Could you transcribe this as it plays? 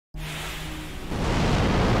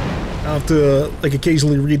I'll have to like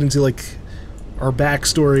occasionally read into like our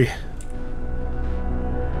backstory.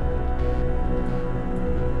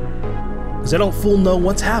 Because I don't full know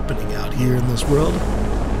what's happening out here in this world.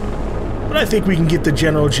 But I think we can get the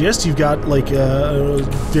general gist. You've got like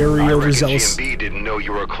very overzealous. GMB didn't know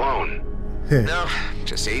you were a clone. No,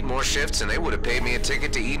 just 8 more shifts and they would have paid me a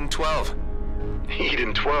ticket to Eden 12.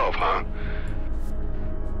 Eden 12, huh?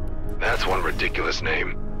 That's one ridiculous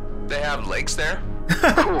name. They have lakes there?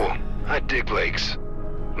 Cool. I dig lakes.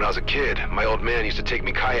 When I was a kid, my old man used to take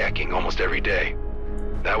me kayaking almost every day.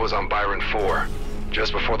 That was on Byron 4,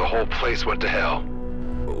 just before the whole place went to hell.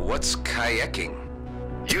 What's kayaking?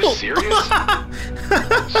 You serious?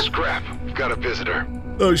 Scrap, we've got a visitor.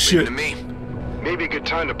 Oh shit. To me. Maybe a good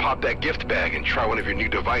time to pop that gift bag and try one of your new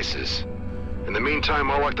devices. In the meantime,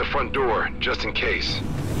 I'll lock the front door, just in case.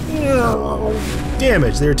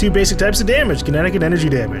 Damage. There are 2 basic types of damage, kinetic and energy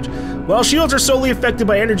damage. While shields are solely affected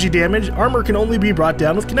by energy damage, armor can only be brought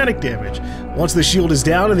down with kinetic damage. Once the shield is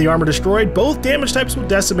down and the armor destroyed, both damage types will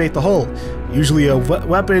decimate the hull. Usually a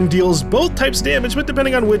weapon deals both types of damage, but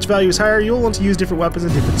depending on which value is higher, you'll want to use different weapons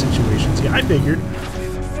in different situations. Yeah, I figured.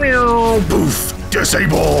 Boof!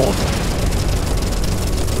 Disabled!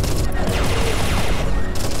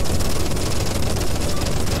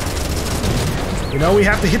 You know, we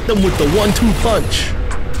have to hit them with the 1-2 punch.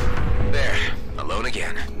 There, alone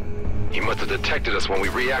again. He must have detected us when we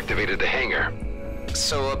reactivated the hangar.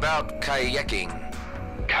 So about kayaking.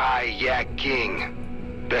 Kayaking.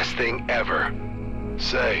 Best thing ever.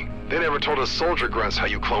 Say, they never told us soldier grunts how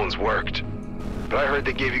you clones worked. But I heard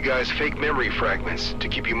they gave you guys fake memory fragments to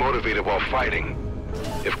keep you motivated while fighting.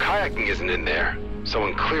 If kayaking isn't in there,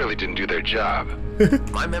 someone clearly didn't do their job.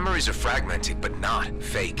 My memories are fragmented, but not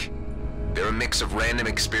fake. They're a mix of random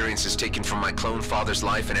experiences taken from my clone father's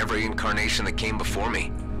life and every incarnation that came before me.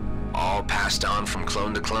 All passed on from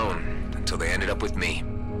clone to clone, until they ended up with me.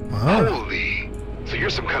 Wow. Holy. So you're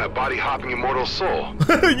some kind of body-hopping immortal soul.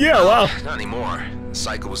 Yeah, wow. Not anymore. The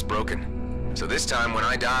cycle was broken. So this time when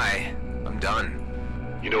I die, I'm done.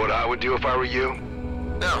 You know what I would do if I were you?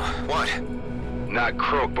 No, what? Not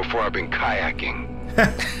croak before I've been kayaking.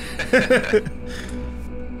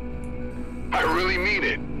 I really mean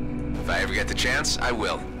it. If I ever get the chance, I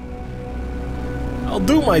will. I'll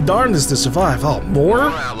do my darndest to survive. Oh, more?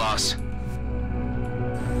 More outlaws.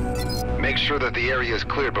 Make sure that the area is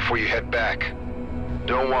cleared before you head back.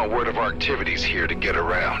 Don't want word of our activities here to get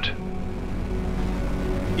around.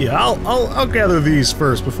 Yeah, I'll gather these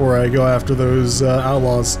first before I go after those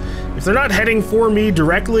outlaws. If they're not heading for me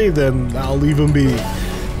directly, then I'll leave them be.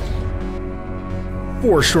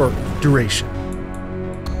 For a short duration.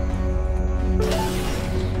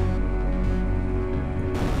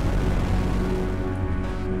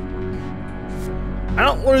 I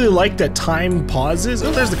don't really like that time pauses.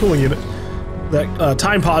 Oh, there's the cooling unit. That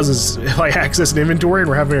time pauses if I access an inventory and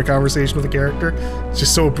we're having a conversation with a character. It's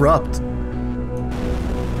just so abrupt.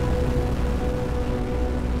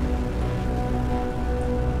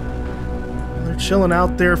 They're chilling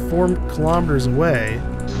out there 4 kilometers away.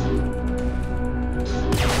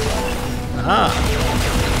 Ah.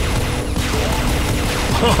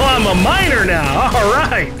 Oh, I'm a miner now. All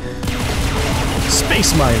right.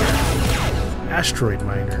 Space miner. Asteroid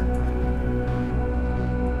miner.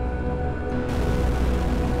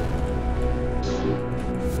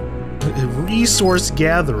 A resource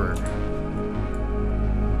gatherer.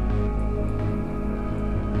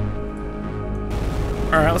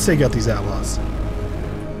 Alright, let's take out these outlaws.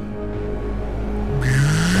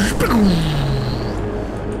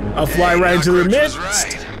 I'll fly right into the midst.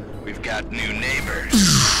 Right. We've got new neighbors.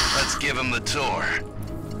 Let's give them the tour.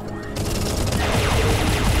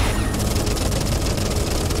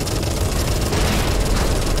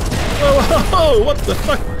 Whoa, what the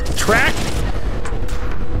fuck? Track?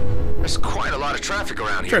 There's quite a lot of traffic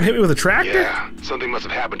around here. Trying to hit me with a tractor? Yeah, something must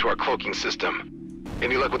have happened to our cloaking system.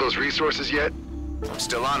 Any luck with those resources yet? I'm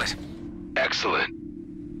still on it. Excellent.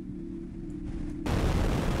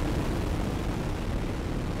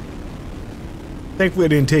 Thankfully I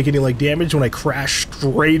didn't take any like damage when I crashed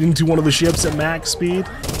straight into one of the ships at max speed.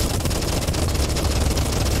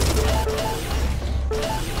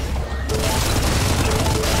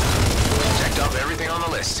 Checked off everything on the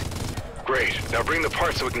list. Great. Now bring the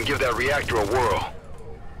parts so we can give that reactor a whirl.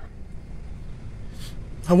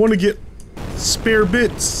 I want to get spare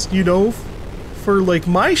bits, you know, for like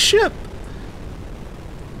my ship.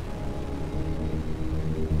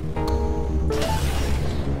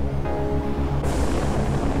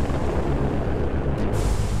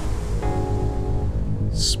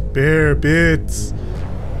 Spare bits.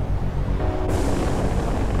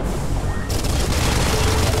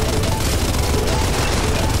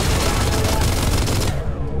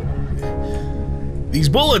 These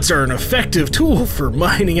bullets are an effective tool for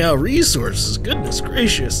mining out resources. Goodness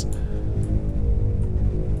gracious.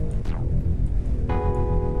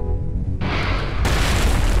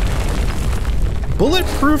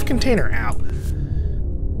 Bulletproof container. Ow.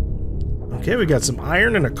 Okay, we got some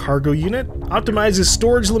iron and a cargo unit. Optimizes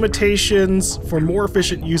storage limitations for more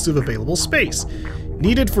efficient use of available space.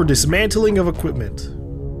 Needed for dismantling of equipment.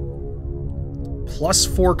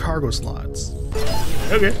 +4 cargo slots.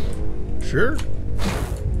 Okay, sure.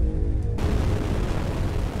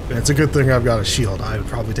 It's a good thing I've got a shield. I would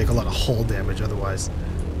probably take a lot of hull damage otherwise.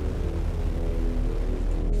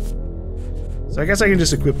 So I guess I can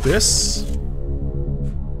just equip this.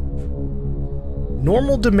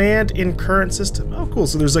 Normal demand in current system. Oh, cool.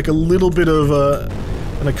 So there's like a little bit of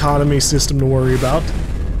an economy system to worry about.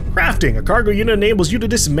 Crafting. A cargo unit enables you to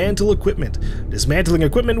dismantle equipment. Dismantling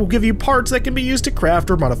equipment will give you parts that can be used to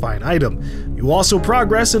craft or modify an item. You will also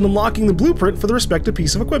progress in unlocking the blueprint for the respective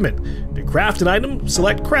piece of equipment. To craft an item,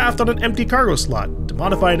 select craft on an empty cargo slot. To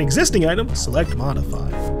modify an existing item, select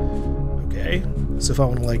modify. Okay. So if I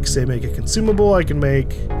want to, like, say make a consumable, I can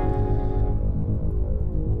make...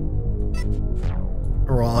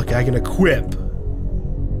 Or okay, I can equip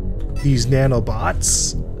these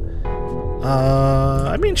nanobots.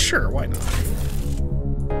 I mean, sure, why not?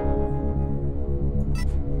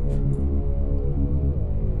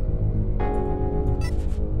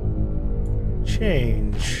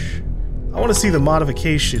 Change. I want to see the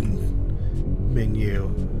modification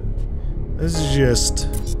menu. This is just...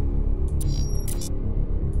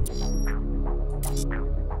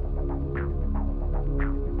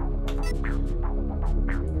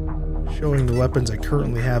 showing the weapons I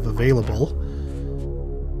currently have available.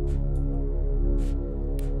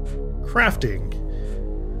 Crafting.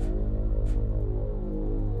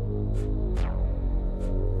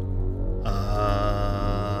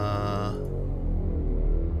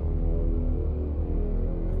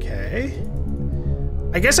 Okay.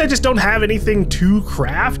 I guess I just don't have anything to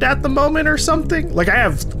craft at the moment or something. Like, I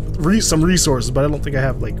have some resources, but I don't think I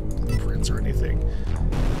have, like, blueprints or anything.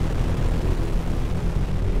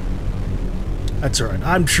 That's alright.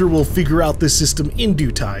 I'm sure we'll figure out this system in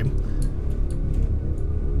due time.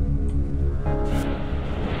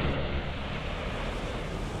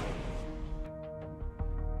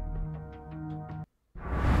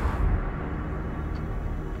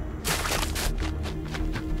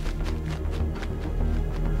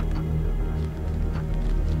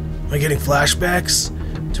 Am I getting flashbacks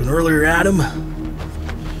to an earlier Adam?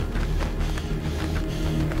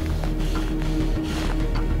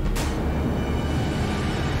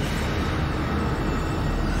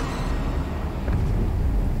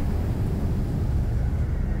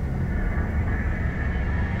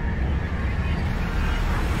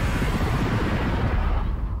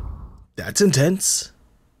 That's intense.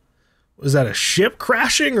 Was that a ship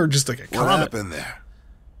crashing or just like a comet? What happened there?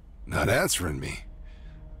 Not answering me.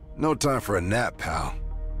 No time for a nap, pal.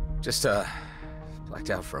 Just, blacked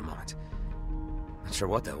out for a moment. Not sure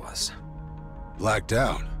what that was. Blacked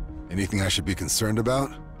out? Anything I should be concerned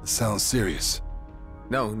about? It sounds serious.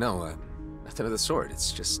 No, nothing of the sort.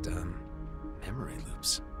 It's just, memory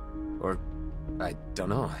loops. Or, I don't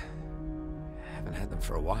know. I haven't had them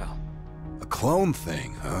for a while. A clone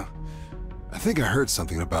thing, huh? I think I heard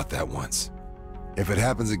something about that once. If it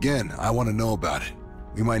happens again, I want to know about it.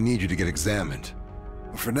 We might need you to get examined.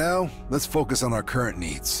 But for now, let's focus on our current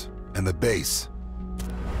needs and the base.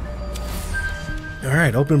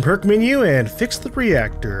 Alright, open perk menu and fix the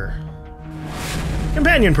reactor.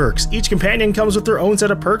 Companion perks. Each companion comes with their own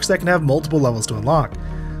set of perks that can have multiple levels to unlock.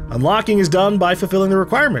 Unlocking is done by fulfilling the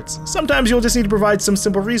requirements. Sometimes you'll just need to provide some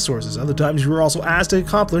simple resources. Other times you are also asked to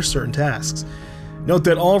accomplish certain tasks. Note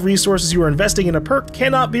that all resources you are investing in a perk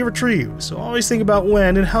cannot be retrieved, so always think about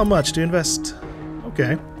when and how much to invest.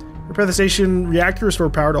 Okay. Repair the station reactor, restore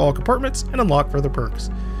power to all compartments, and unlock further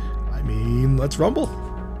perks. I mean, let's rumble.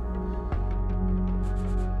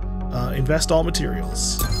 Invest all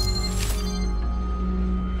materials.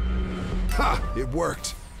 Ha! It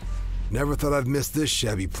worked. Never thought I'd miss this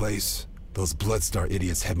shabby place. Those Bloodstar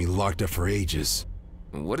idiots had me locked up for ages.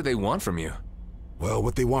 What do they want from you? Well,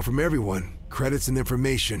 what they want from everyone. Credits and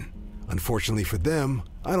information. Unfortunately for them,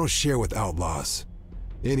 I don't share with outlaws.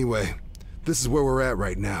 Anyway, this is where we're at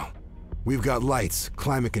right now. We've got lights,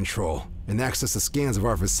 climate control, and access to scans of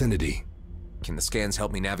our vicinity. Can the scans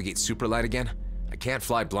help me navigate Superlight again? I can't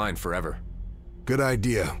fly blind forever. Good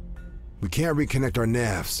idea. We can't reconnect our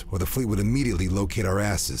navs, or the fleet would immediately locate our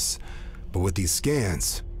asses. But with these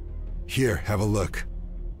scans... Here, have a look.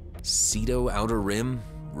 Cedo Outer Rim,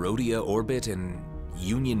 Rhodia Orbit, and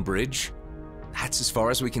Union Bridge? That's as far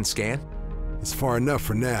as we can scan? It's far enough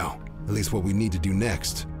for now, at least what we need to do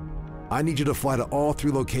next. I need you to fly to all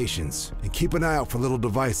 3 locations and keep an eye out for little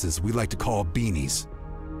devices we like to call beanies.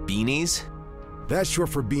 Beanies? That's short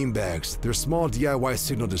for beanbags. They're small DIY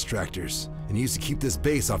signal distractors and used to keep this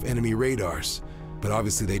base off enemy radars, but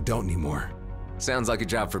obviously they don't anymore. Sounds like a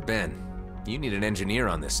job for Ben. You need an engineer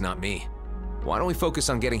on this, not me. Why don't we focus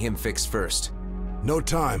on getting him fixed first? No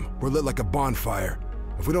time. We're lit like a bonfire.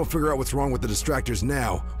 If we don't figure out what's wrong with the distractors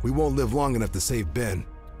now, we won't live long enough to save Ben.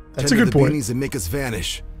 That's a good point. Tend to the beanies and make us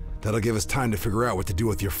vanish. That'll give us time to figure out what to do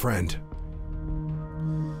with your friend.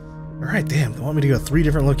 Alright, damn, they want me to go 3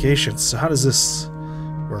 different locations. So how does this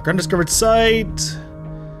work? Undiscovered site.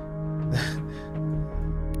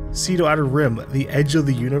 Cedo Outer Rim, the edge of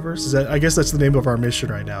the universe? I guess that's the name of our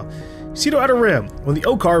mission right now. Cedo Outer Rim. When the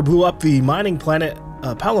Okar blew up the mining planet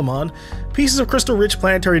Palamon, pieces of crystal-rich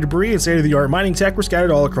planetary debris and state-of-the-art mining tech were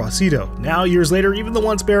scattered all across Cedo. Now, years later, even the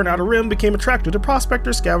once barren Outer Rim became attractive to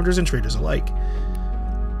prospectors, scavengers, and traders alike.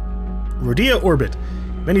 Rodea Orbit.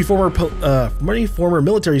 Many former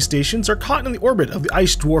military stations are caught in the orbit of the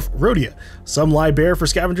ice dwarf Rodea. Some lie bare for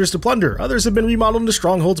scavengers to plunder. Others have been remodeled into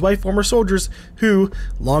strongholds by former soldiers who,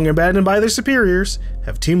 long abandoned by their superiors,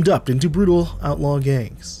 have teamed up into brutal outlaw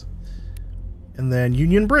gangs. And then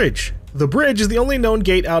Union Bridge. The bridge is the only known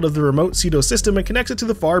gate out of the remote Cedo system and connects it to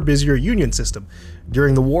the far busier Union system.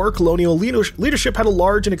 During the war, colonial leadership had a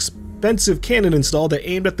large and expensive cannon installed that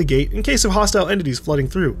aimed at the gate in case of hostile entities flooding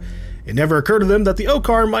through. It never occurred to them that the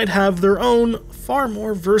Okar might have their own, far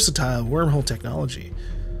more versatile wormhole technology.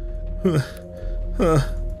 Who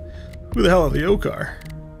the hell are the Okar?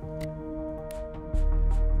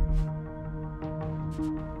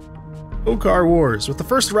 Okar Wars. With the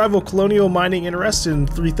first arrival of colonial mining interests in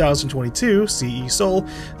 3022 CE Sol,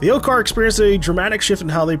 the Okar experienced a dramatic shift in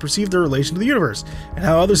how they perceived their relation to the universe, and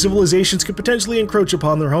how other civilizations could potentially encroach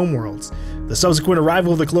upon their homeworlds. The subsequent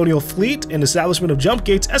arrival of the colonial fleet and establishment of jump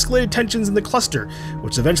gates escalated tensions in the cluster,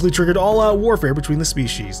 which eventually triggered all-out warfare between the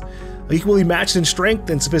species. Equally matched in strength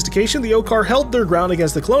and sophistication, the Okar held their ground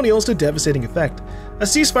against the colonials to devastating effect. A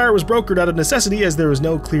ceasefire was brokered out of necessity as there was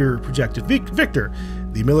no clear projected victor.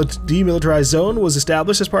 The demilitarized zone was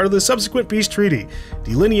established as part of the subsequent peace treaty,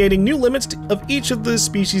 delineating new limits of each of the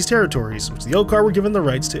species' territories, which the Okar were given the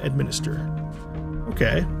rights to administer.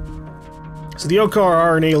 Okay. So the Okar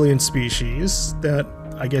are an alien species that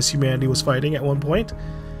I guess humanity was fighting at one point.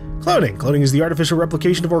 Cloning. Cloning is the artificial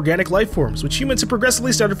replication of organic life forms, which humans have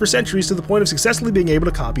progressively studied for centuries to the point of successfully being able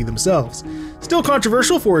to copy themselves. Still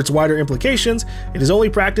controversial for its wider implications, it is only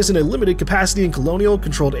practiced in a limited capacity in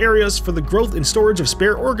colonial-controlled areas for the growth and storage of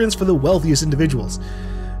spare organs for the wealthiest individuals.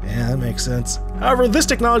 Yeah, that makes sense. However, this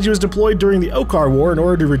technology was deployed during the Okar War in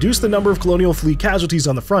order to reduce the number of colonial fleet casualties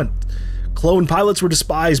on the front. Clone pilots were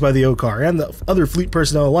despised by the Okar and the other fleet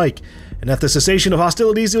personnel alike, and at the cessation of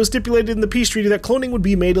hostilities, it was stipulated in the peace treaty that cloning would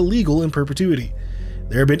be made illegal in perpetuity.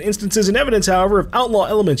 There have been instances and evidence, however, of outlaw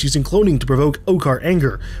elements using cloning to provoke Okar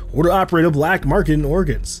anger or to operate a black market in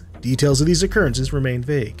organs. Details of these occurrences remain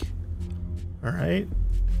vague. Alright.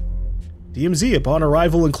 DMZ. Upon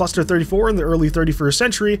arrival in Cluster 34 in the early 31st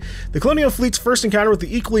century, the colonial fleet's first encounter with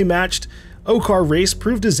the equally matched Okar race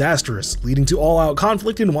proved disastrous, leading to all-out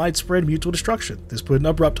conflict and widespread mutual destruction. This put an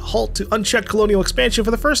abrupt halt to unchecked colonial expansion for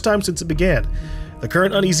the first time since it began. The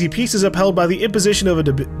current uneasy peace is upheld by the imposition of a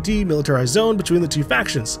demilitarized zone between the two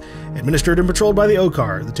factions, administered and patrolled by the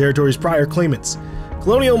Okar, the territory's prior claimants.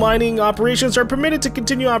 Colonial mining operations are permitted to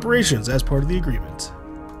continue operations as part of the agreement.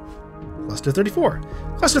 Cluster 34.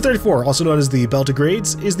 Cluster 34, also known as the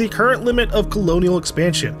Beltogrades, is the current limit of colonial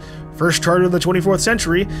expansion. First chartered in the 24th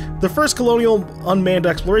century, the first colonial unmanned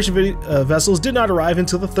exploration vessels did not arrive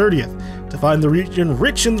until the 30th, to find the region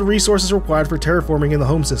rich in the resources required for terraforming in the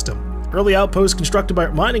home system. Early outposts constructed by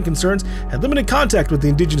mining concerns had limited contact with the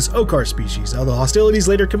indigenous Okar species, although hostilities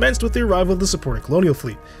later commenced with the arrival of the supporting colonial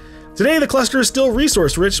fleet. Today, the cluster is still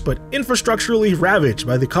resource-rich, but infrastructurally ravaged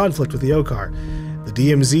by the conflict with the Okar. The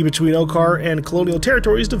DMZ between Okar and colonial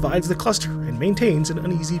territories divides the cluster and maintains an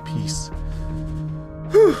uneasy peace.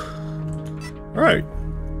 Whew. Alright.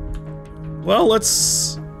 Well,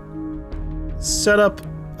 let's set up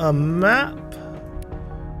a map.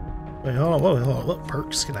 Wait, hold on. Hold on. What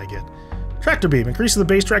perks can I get? Tractor beam. Increases the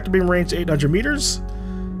base tractor beam range to 800 meters.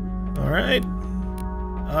 Alright.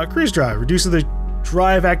 Cruise drive. Reduces the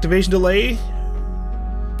drive activation delay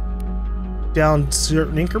down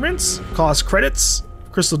certain increments. Cost credits.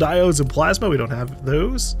 Crystal diodes and plasma. We don't have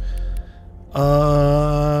those.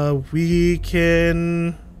 We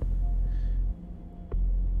can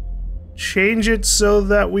change it so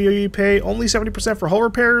that we pay only 70% for hull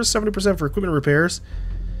repairs, 70% for equipment repairs.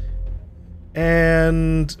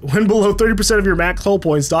 And when below 30% of your max hull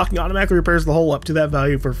points, docking automatically repairs the hull up to that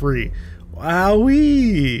value for free.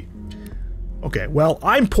 Wowee! Okay, well,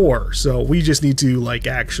 I'm poor, so we just need to, like,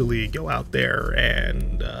 actually go out there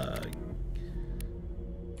and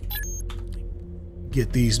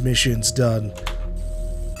get these missions done.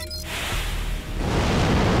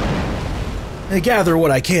 And gather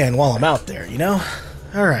what I can while I'm out there, you know?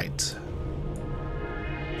 Alright.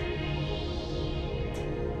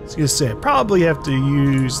 I was gonna say, I probably have to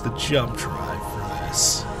use the jump drive for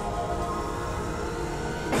this.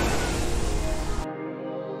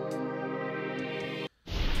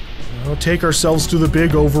 We'll take ourselves to the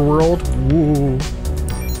big overworld. Woo.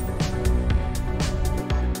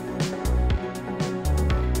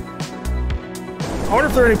 I wonder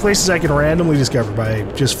if there are any places I can randomly discover by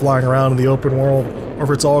just flying around in the open world, or if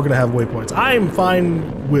it's all gonna have waypoints. I'm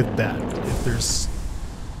fine with that. If there's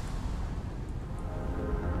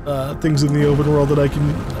things in the open world that I can,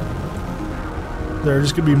 they're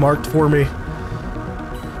just gonna be marked for me.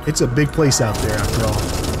 It's a big place out there after all.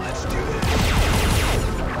 Let's do this.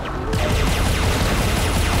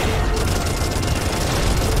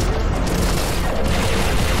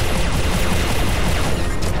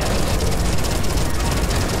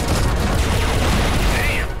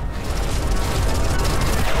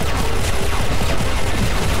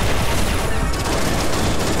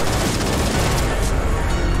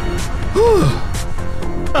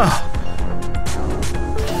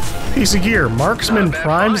 Piece of gear, Marksman Not a bad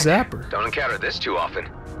Prime find. Zapper. Don't encounter this too often.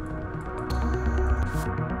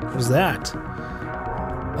 What is that?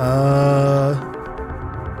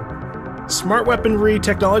 Smart weaponry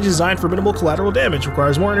technology designed for minimal collateral damage.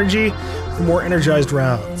 Requires more energy for more energized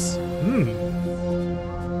rounds.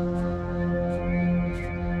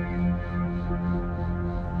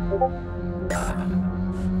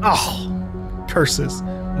 Oh, curses.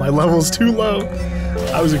 My level's too low.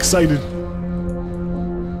 I was excited.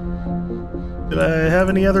 Did I have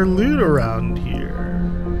any other loot around here?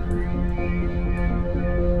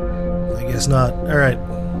 I guess not. Alright.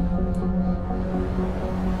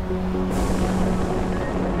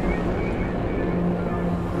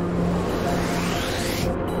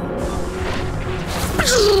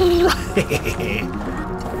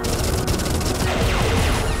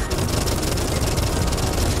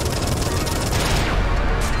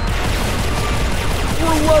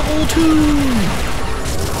 We're level 2!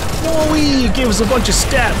 Whoa-wee! Give us a bunch of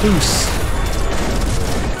stat boosts.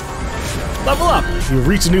 Level up! You've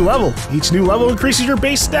reached a new level. Each new level increases your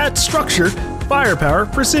base stat structure, firepower,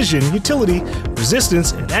 precision, utility,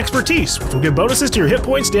 resistance, and expertise, which will give bonuses to your hit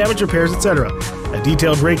points, damage, repairs, etc. A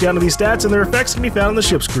detailed breakdown of these stats and their effects can be found on the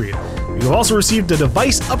ship screen. You have also received a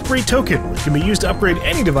device upgrade token, which can be used to upgrade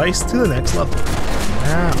any device to the next level.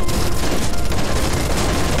 Wow.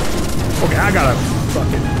 Okay, I gotta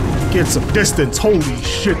fucking get some distance. Holy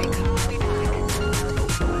shit.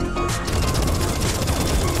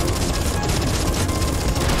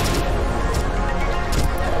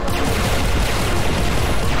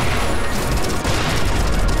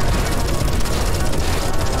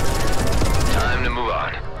 Time to move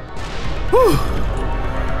on. Whew.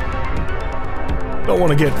 Don't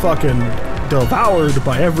want to get fucking devoured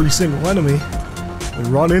by every single enemy we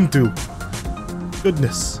run into.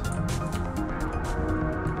 Goodness.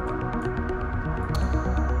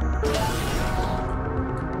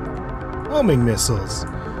 Homing missiles.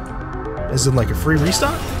 Is it like a free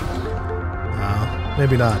restock? No,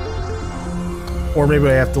 maybe not. Or maybe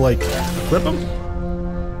I have to like equip them?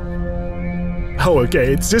 Oh,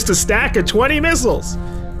 okay, it's just a stack of 20 missiles.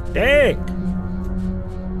 Dang.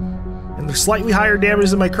 And they're slightly higher damage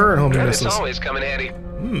than my current homing Credits missiles. always come in handy.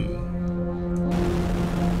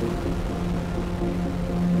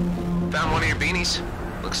 Found one of your beanies.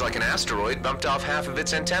 Looks like an asteroid bumped off half of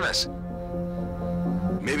its antennas.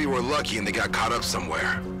 Maybe we're lucky and they got caught up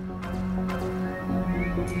somewhere.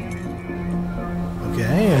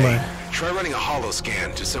 Okay, am I... Try running a holo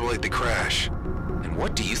scan to simulate the crash. And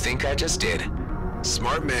what do you think I just did?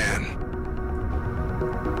 Smart man.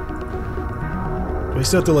 Do I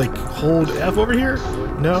still have to like hold F over here?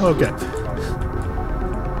 No? Okay.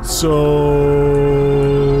 So...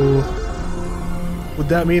 would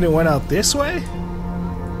that mean it went out this way?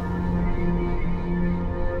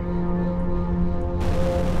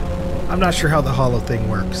 I'm not sure how the holo thing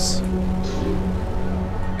works.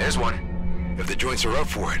 There's one. If the joints are up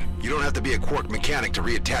for it, you don't have to be a Quark mechanic to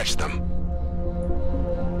reattach them.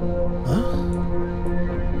 Huh?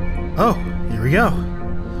 Oh, here we go.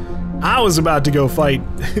 I was about to go fight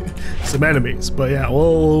some enemies, but yeah,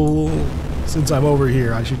 well, since I'm over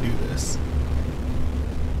here, I should do this.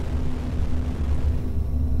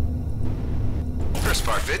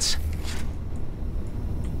 credits.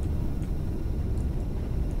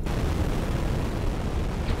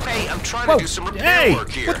 Hey, I'm trying to do some repair work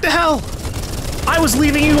here. What the hell? I was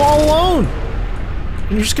leaving you all alone.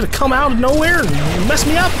 And you're just gonna come out of nowhere and mess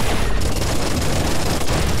me up?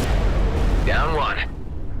 Down one.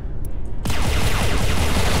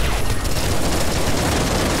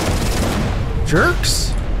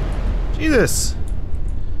 Jerks. Jesus.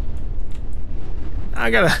 I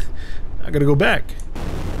gotta go back.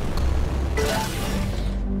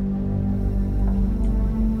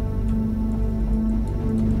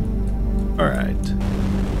 Alright.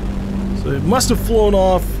 So it must have flown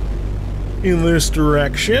off in this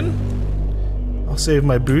direction. I'll save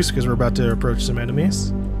my boost because we're about to approach some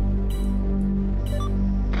enemies.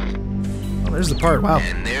 Oh, there's the part. Wow.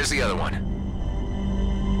 And there's the other one.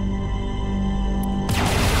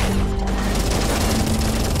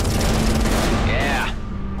 Yeah.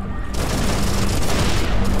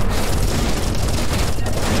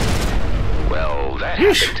 Well, that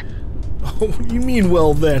happened. Oh, what do you mean,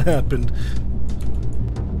 well, that happened?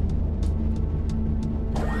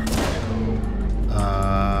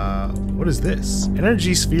 What is this?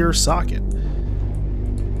 Energy sphere socket.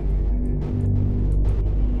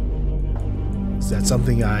 Is that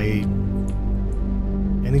something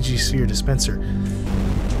Energy sphere dispenser.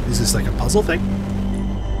 Is this like a puzzle thing?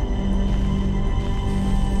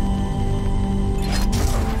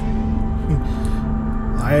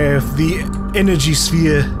 I have the energy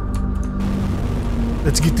sphere.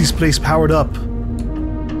 Let's get this place powered up.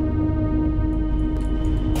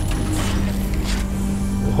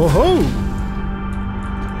 Ho ho!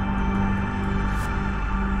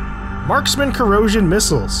 Marksman corrosion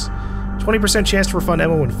missiles. 20% chance to refund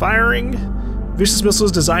ammo when firing. Vicious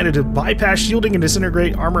missiles designed to bypass shielding and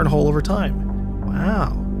disintegrate armor and hull over time.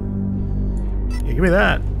 Wow. Yeah, give me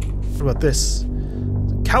that. What about this?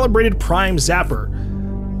 Calibrated prime zapper.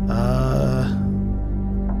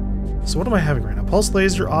 So what am I having right now? Pulse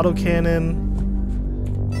laser, autocannon.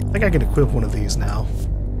 I think I can equip one of these now.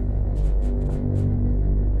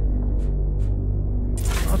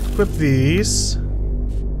 I'll equip these.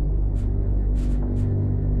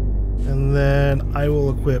 And then I will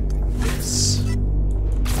equip this.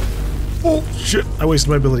 Oh, shit. I wasted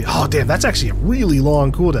my ability. Oh, damn. That's actually a really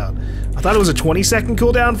long cooldown. I thought it was a 20-second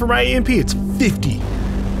cooldown for my EMP. It's 50.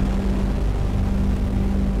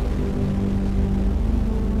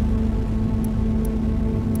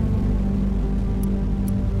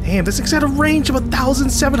 Damn, this thing's at a range of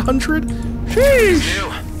 1,700?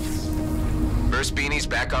 Sheesh! First beanie's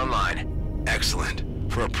back online. Excellent.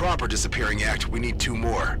 For a proper disappearing act, we need 2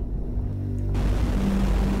 more.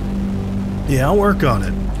 Yeah, I'll work on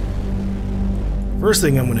it. First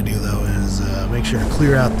thing I'm gonna do, though, is make sure to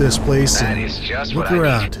clear out this place That and is just look what I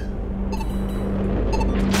around. need.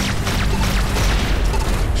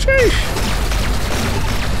 Sheesh!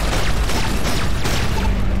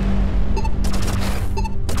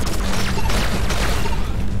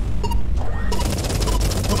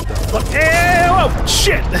 Oh,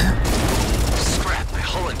 shit! Scrap, my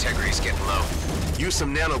hull integrity's getting low. Use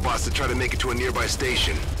some nanobots to try to make it to a nearby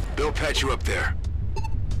station. They'll patch you up there.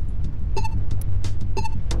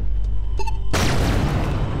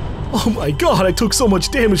 Oh my god, I took so much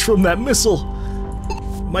damage from that missile.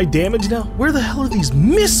 Am I damaged now? Where the hell are these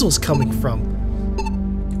missiles coming from?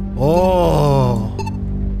 Oh.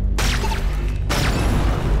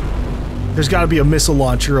 There's gotta be a missile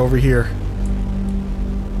launcher over here.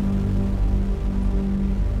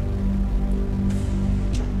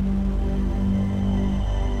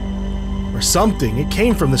 Something. It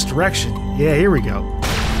came from this direction. Yeah, here we go.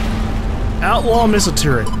 Outlaw missile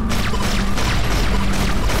turret.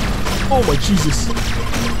 Oh my Jesus.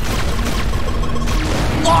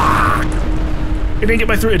 Ah! It didn't get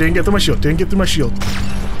my through. It didn't get through my shield. Didn't get through my shield.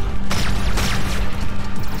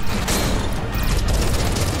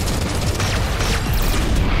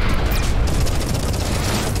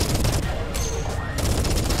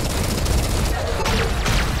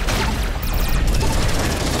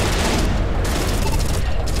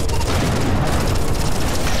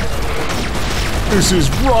 This is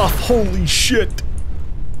rough, holy shit.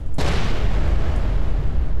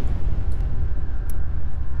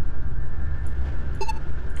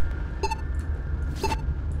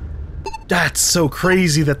 That's so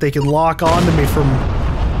crazy that they can lock onto me from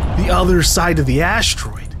the other side of the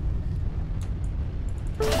asteroid.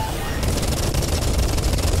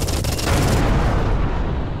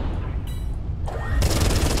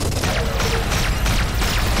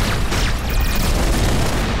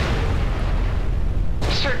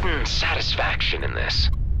 Satisfaction in this.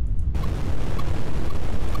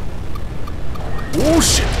 Oh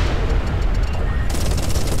shit!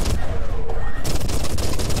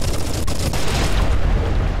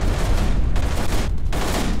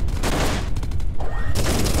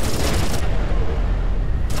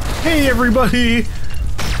 Hey everybody!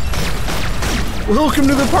 Welcome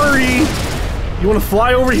to the party! You wanna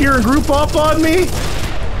fly over here and group up on me?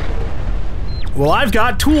 Well, I've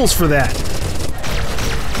got tools for that.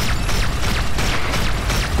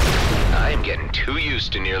 I am getting too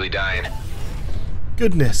used to nearly dying.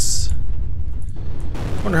 Goodness.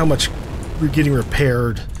 Wonder how much getting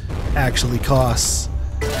repaired actually costs.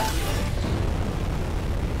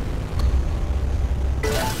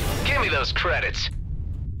 Give me those credits.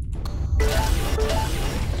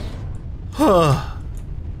 Huh.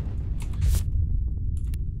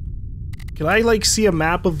 Can I, like, see a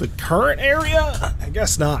map of the current area? I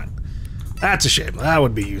guess not. That's a shame. That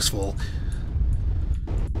would be useful.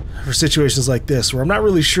 For situations like this, where I'm not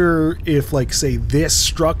really sure if, like, say, this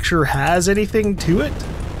structure has anything to it.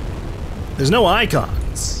 There's no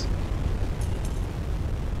icons.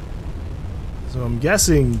 So I'm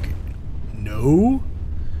guessing... no?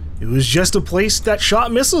 It was just a place that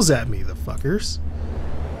shot missiles at me, the fuckers.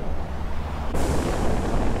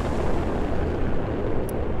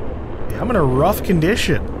 I'm in a rough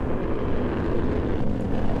condition.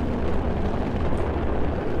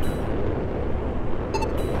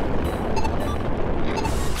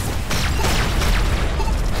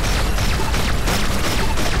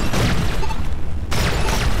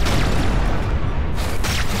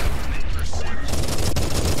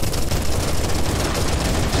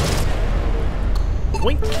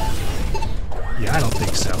 Boink. Yeah, I don't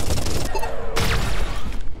think so.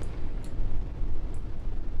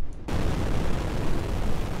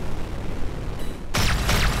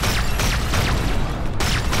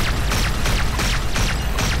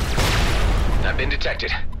 Been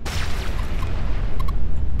detected.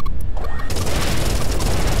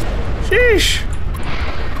 Sheesh.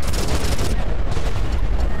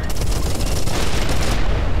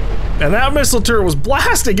 And that missile turret was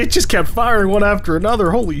blasting. It just kept firing one after another.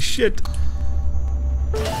 Holy shit.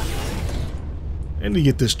 I need to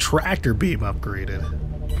get this tractor beam upgraded.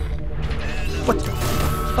 What the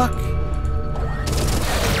fuck?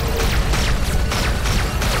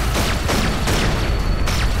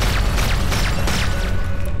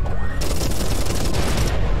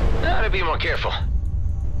 Be more careful.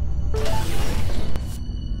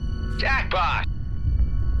 Jackpot!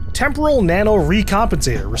 Temporal Nano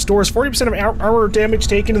Recompensator restores 40% of armor damage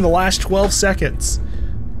taken in the last 12 seconds.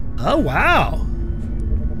 Oh, wow.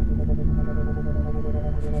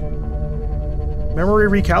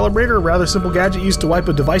 Memory Recalibrator, a rather simple gadget used to wipe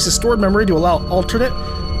a device's stored memory to allow alternate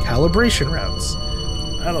calibration routes.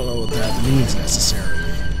 I don't know what that means necessarily.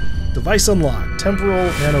 Device unlocked.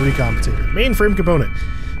 Temporal Nano Recompensator. Mainframe component.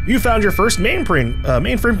 You found your first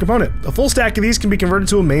mainframe component. A full stack of these can be converted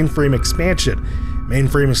to a mainframe expansion.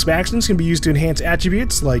 Mainframe expansions can be used to enhance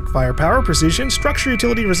attributes like firepower, precision, structure,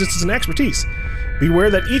 utility, resistance, and expertise. Beware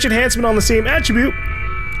that each enhancement on the same attribute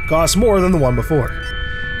costs more than the one before.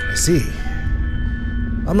 I see.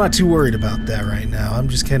 I'm not too worried about that right now. I'm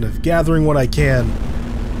just kind of gathering what I can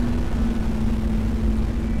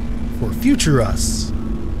for future us.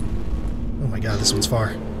 Oh my god, this one's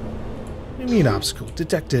far. What do you mean obstacle?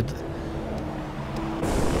 Detected.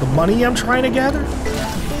 The money I'm trying to gather?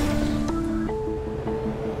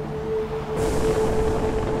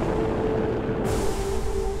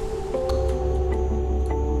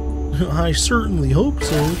 I certainly hope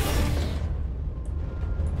so.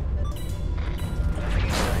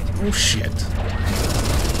 Oh shit.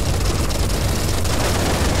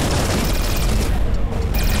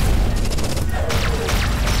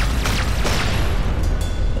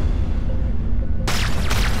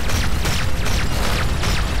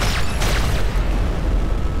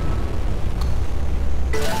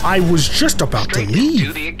 I was just about to leave,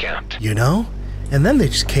 to the account. you know? And then they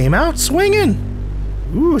just came out swinging.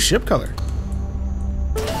 Ooh, ship color.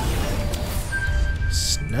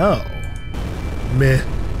 Snow. Meh.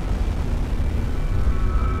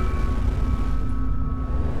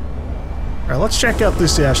 Alright, let's check out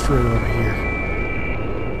this asteroid over here.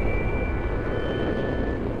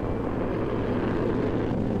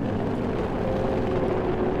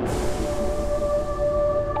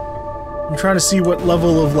 I'm trying to see what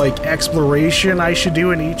level of, like, exploration I should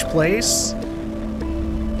do in each place.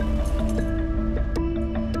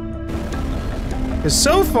 Because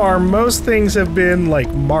so far, most things have been, like,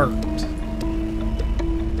 marked.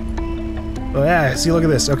 Oh yeah, see, look at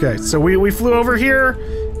this. Okay, so we flew over here,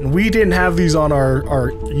 and we didn't have these on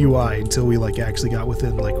our UI until we, like, actually got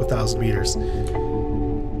within, like, 1,000 meters.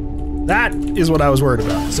 That is what I was worried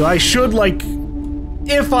about. So I should, like,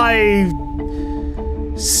 if I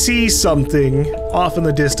see something off in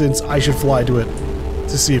the distance, I should fly to it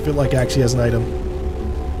to see if it, like, actually has an item.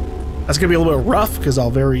 That's gonna be a little bit rough, because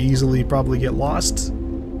I'll very easily probably get lost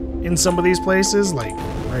in some of these places. Like,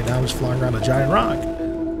 right now I'm just flying around a giant rock.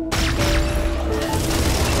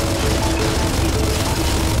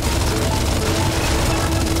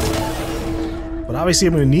 But obviously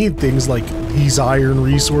I'm gonna need things like these iron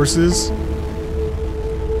resources.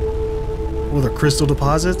 Or the crystal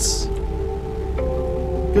deposits.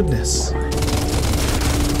 Goodness.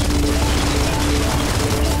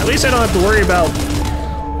 At least I don't have to worry about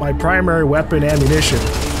my primary weapon ammunition. I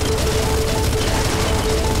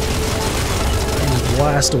just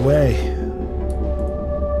blast away.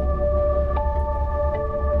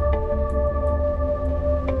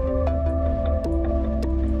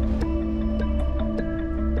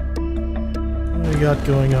 What do we got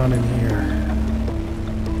going on in here?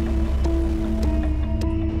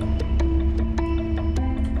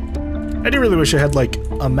 I do really wish I had, like,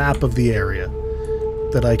 a map of the area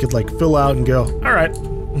that I could, like, fill out and go, alright.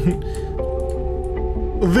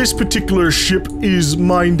 This particular ship is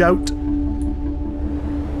mined out.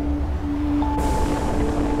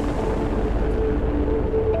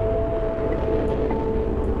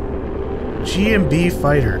 GMB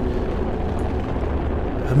fighter.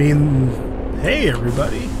 I mean, hey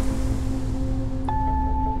everybody.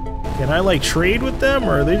 Can I, like, trade with them,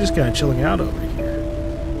 or are they just kind of chilling out over here?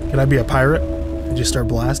 Can I be a pirate and just start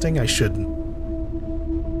blasting? I shouldn't.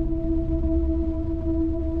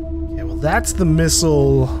 Okay, well that's the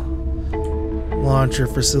missile launcher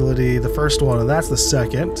facility, the first one, and that's the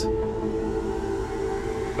second.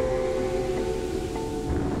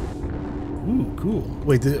 Ooh, cool.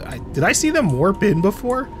 Wait, did I see them warp in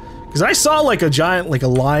before? Because I saw like a giant, like a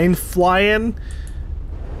line fly in.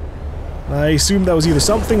 I assumed that was either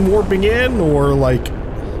something warping in or like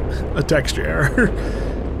a texture error.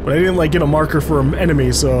 But I didn't like get a marker for an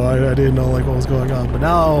enemy, so I didn't know like what was going on. But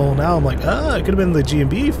now I'm like, ah, it could have been the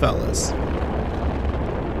GMB fellas.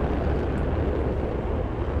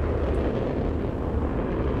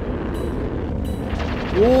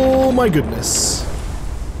 Oh my goodness.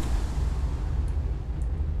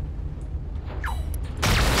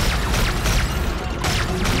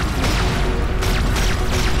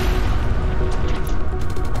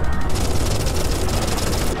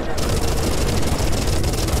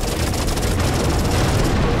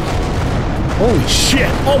 Holy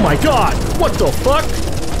shit! Oh my god! What the fuck?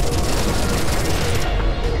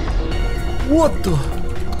 What the?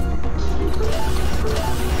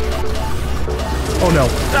 Oh no.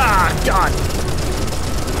 Ah, god!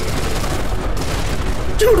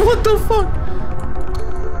 Dude, what the fuck?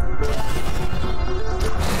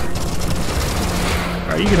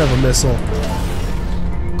 Alright, you can have a missile.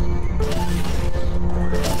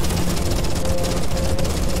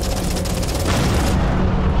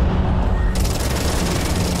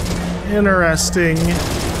 Interesting.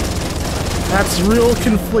 That's real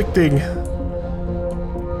conflicting.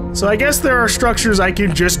 So I guess there are structures I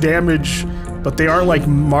can just damage, but they aren't like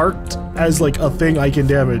marked as like a thing I can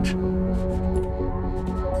damage.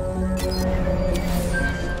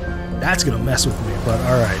 That's gonna mess with me, but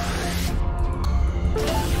alright.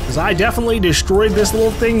 Because I definitely destroyed this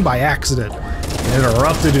little thing by accident. And it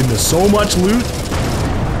erupted into so much loot.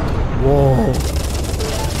 Whoa.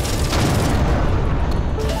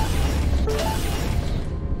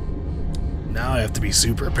 I have to be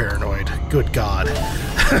super paranoid. Good God.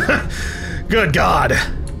 Good God.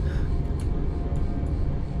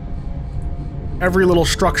 Every little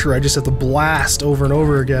structure I just have to blast over and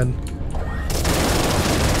over again.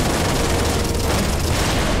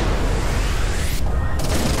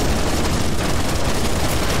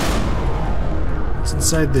 It's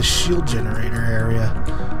inside this shield generator area.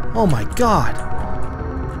 Oh my God.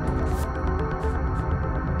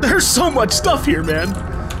 There's so much stuff here, man.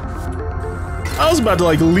 I was about to,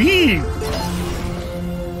 like, leave.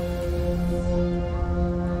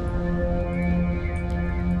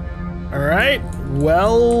 Alright,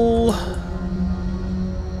 well...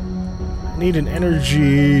 I need an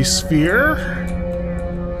energy sphere.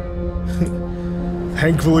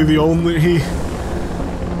 Thankfully, the only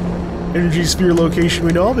energy sphere location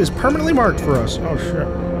we know of is permanently marked for us. Oh, shit.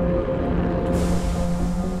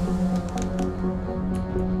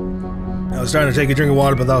 I was trying to take a drink of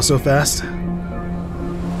water, but that was so fast.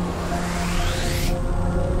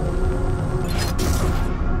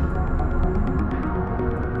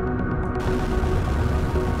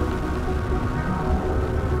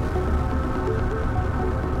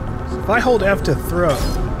 If I hold F to throw,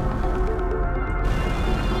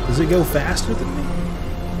 Does it go faster than me?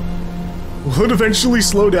 Will it eventually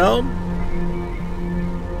slow down?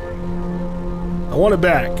 I want it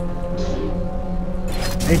back.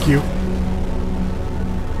 Thank you.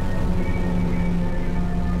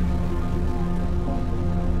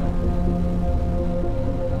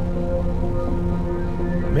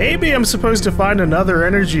 Maybe I'm supposed to find another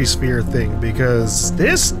energy sphere thing, because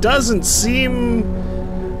this doesn't seem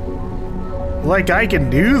like I can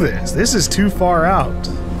do this. This is too far out.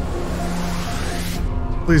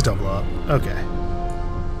 Please don't blow up. Okay.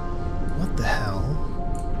 What the hell?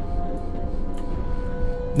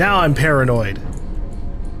 Now I'm paranoid.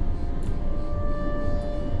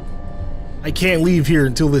 I can't leave here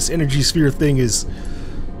until this energy sphere thing is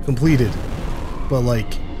completed. But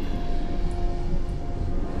like,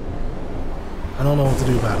 I don't know what to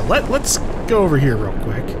do about it. Let's go over here real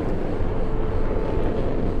quick.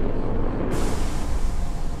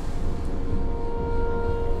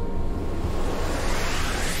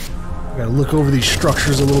 I gotta look over these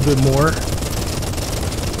structures a little bit more.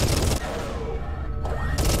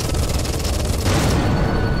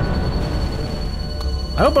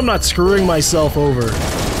 I hope I'm not screwing myself over.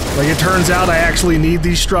 Like, it turns out I actually need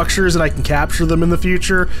these structures and I can capture them in the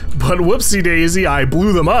future, but whoopsie daisy, I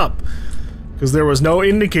blew them up. Because there was no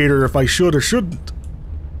indicator if I should or shouldn't.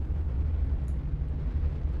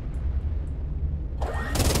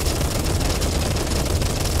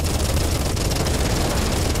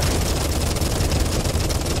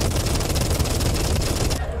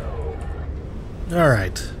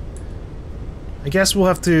 Alright. I guess we'll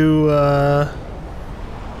have to,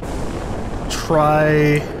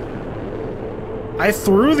 try... I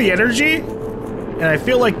threw the energy, and I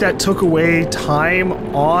feel like that took away time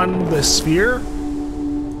on the sphere.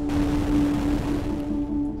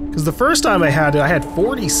 Because the first time I had it, I had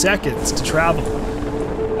 40 seconds to travel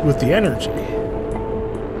with the energy.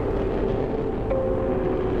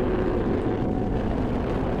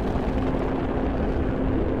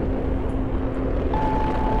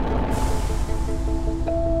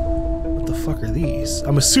 What the fuck are these?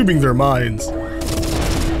 I'm assuming they're mines.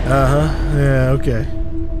 Uh-huh. Yeah, okay.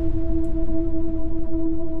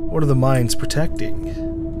 What are the mines protecting?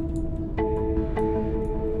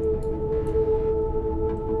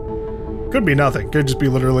 Could be nothing. Could just be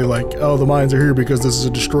literally like, oh, the mines are here because this is a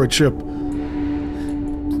destroyed ship.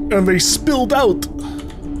 And they spilled out!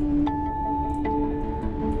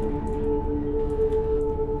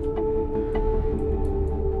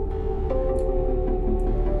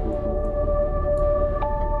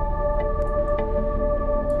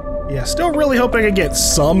 Yeah, still really hoping I get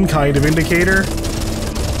some kind of indicator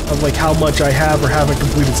of like how much I have or haven't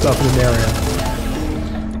completed stuff in an area.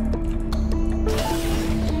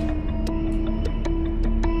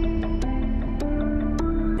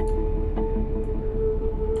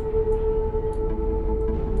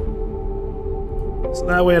 So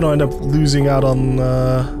that way I don't end up losing out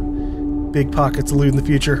on big pockets of loot in the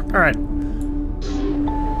future. Alright.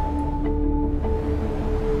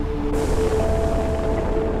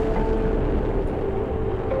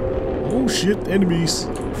 Oh shit, enemies.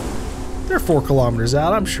 They're 4 kilometers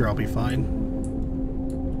out, I'm sure I'll be fine.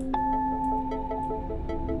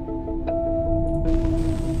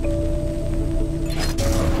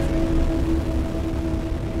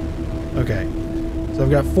 Okay, so I've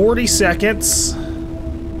got 40 seconds.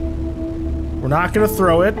 We're not gonna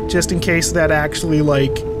throw it, just in case that actually,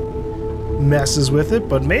 like, messes with it,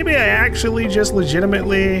 but maybe I actually just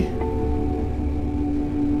legitimately...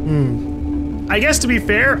 I guess to be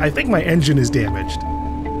fair, I think my engine is damaged.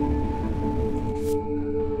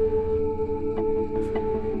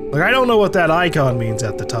 Like, I don't know what that icon means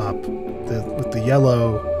at the top, with the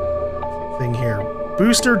yellow thing here.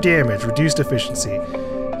 Booster damage, reduced efficiency.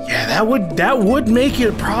 Yeah, that would make it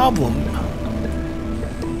a problem.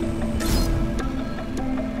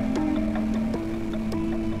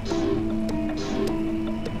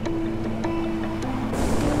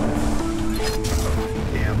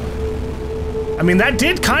 I mean, that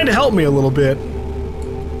did kind of help me a little bit.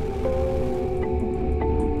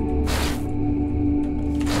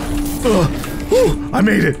 Woo, I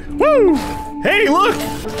made it. Woo! Hey, look!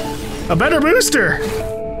 A better booster!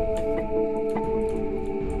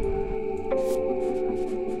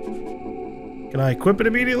 Can I equip it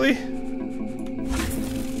immediately?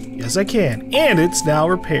 Yes, I can. And it's now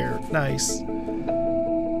repaired. Nice.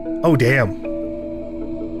 Oh, damn.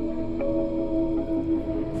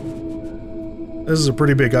 This is a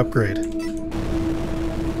pretty big upgrade.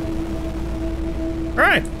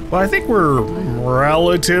 Alright, well I think we're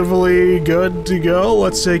relatively good to go.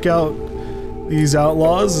 Let's take out these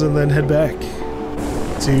outlaws and then head back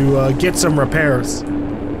to get some repairs.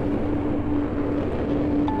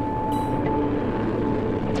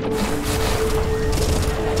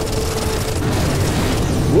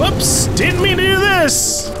 Whoops! Didn't mean to do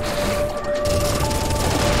this!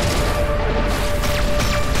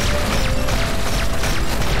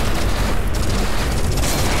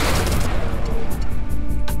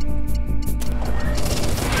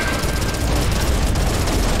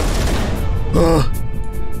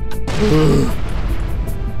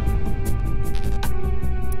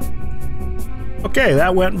 Okay,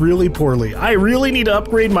 that went really poorly. I really need to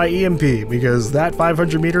upgrade my EMP because that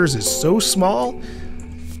 500 meters is so small.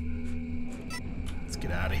 Let's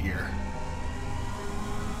get out of here.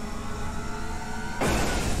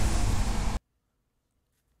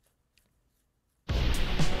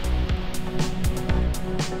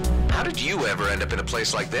 How did you ever end up in a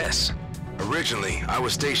place like this? Originally, I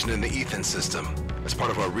was stationed in the Ethan system as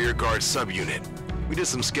part of our rear guard subunit. We did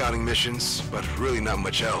some scouting missions, but really not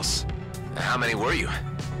much else. How many were you?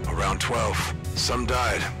 Around 12. Some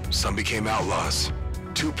died, some became outlaws.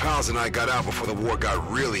 2 pals and I got out before the war got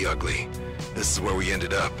really ugly. This is where we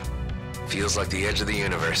ended up. Feels like the edge of the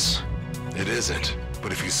universe. It isn't,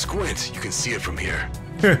 but if you squint, you can see it from here.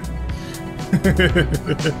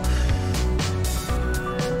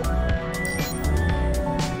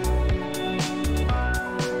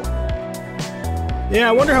 Yeah,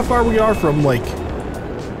 I wonder how far we are from, like,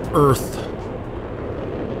 Earth.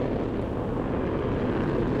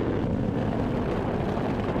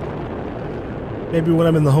 Maybe when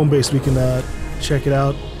I'm in the home base we can check it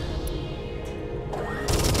out.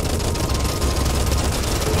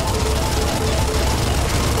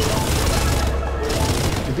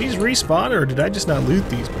 Did these respawn or did I just not loot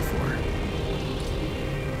these before?